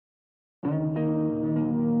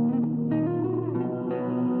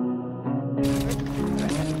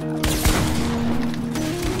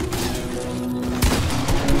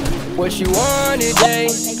What you want today?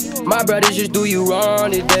 My brothers just do you wrong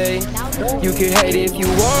today. You can hate if you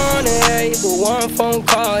wanna hate, but one phone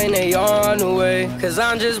call and they on the way. Cause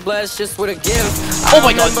I'm just blessed just with a gift. Oh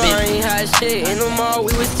my god, I ain't had shit. In the mall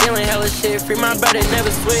we was stealing hella shit. Free my brother, never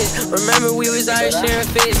switch. Remember we was out here sharing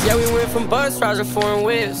fish. Yeah, we went from bus rides to foreign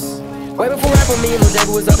whips. Way before rap with me, Lil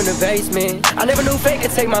David was up in the basement. I never knew fate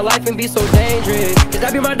could take my life and be so dangerous. Cause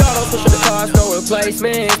I be my dog, I'll push the cars, no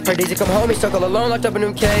replacement. Per days to come home, he stuck all alone, locked up in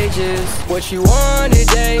them cages. What you want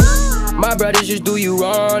today? My brothers just do you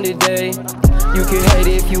wrong today. You can hate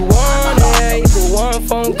if you wanna hate, but one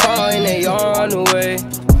phone call and they on the way.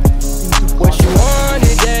 What you want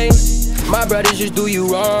today? My brothers just do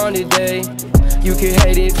you wrong today. You can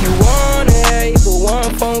hate if you wanna hate, but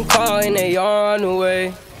one phone call and they on the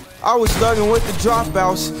way. I was slugging with the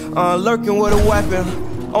dropouts, lurking with a weapon.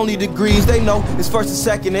 Only degrees they know is first and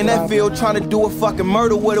second in that field, trying to do a fucking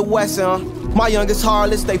murder with a Wesson. My youngest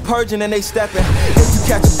harlots, they purging and they stepping. If you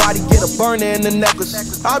catch a body, get a burner in the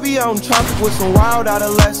necklace. I be out in traffic with some wild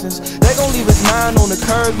adolescents. They gon' leave his mind on the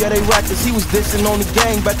curb, yeah they reckless. He was dissing on the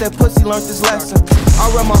gang, bet that pussy learned his lesson. I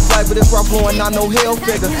run my flight, but it's rough blowing, not no hell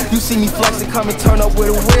figure. You see me flexing, come and turn up with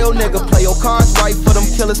a real nigga. Play your cards right for them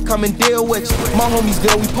killers, come and deal with you. My homies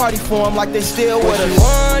good, we party for them like they still with us. What you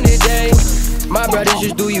want today? My brothers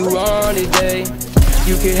just do you wrong today.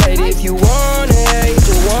 You can hate if you wanna hate,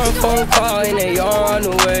 but one phone call and they on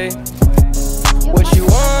the way. What you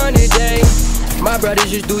want today? My brothers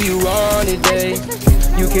just do you wrong today.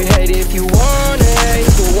 You can hate if you wanna hate,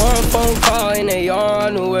 but one phone call and they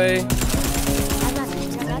on the way.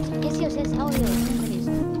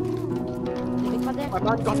 My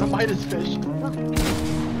man got the Midas fish.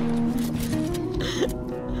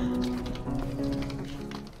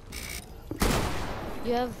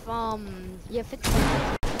 You have 50.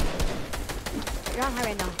 You're on high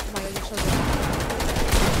right now. Oh my god, you're so good.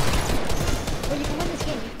 Bro, you can win this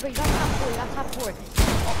game. Bro, you got top 4. You got top 4.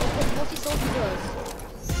 Oh, mostly soldier heroes.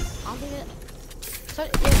 I don't think it. Start.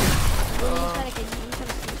 Yeah.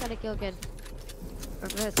 You try to kill good. Or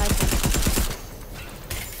for the side thing.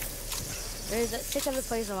 There's 6 other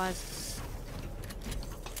players alive.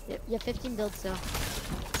 You have 15 builds still.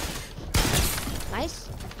 Nice.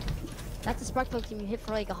 That's the spark plug team. You hit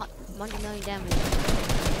for like 100 million damage.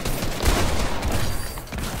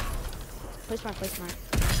 Play smart, play smart.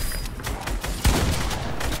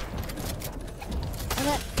 And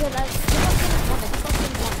that, good,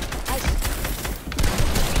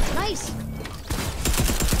 Nice!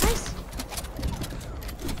 Nice!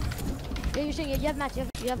 Yeah, you're saying you have match, you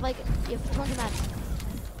have 200 match.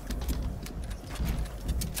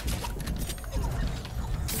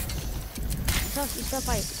 You still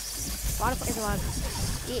fight. A lot of players alive.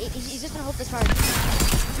 He's just gonna hope this hard.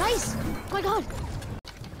 Nice! Oh my god!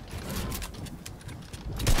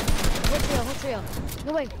 Whole trio.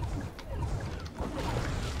 No way.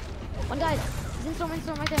 One guy. He's in storm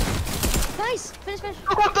right there. Nice! Finish.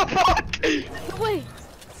 What the fuck? No way!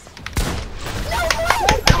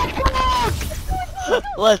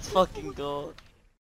 Let's fucking go.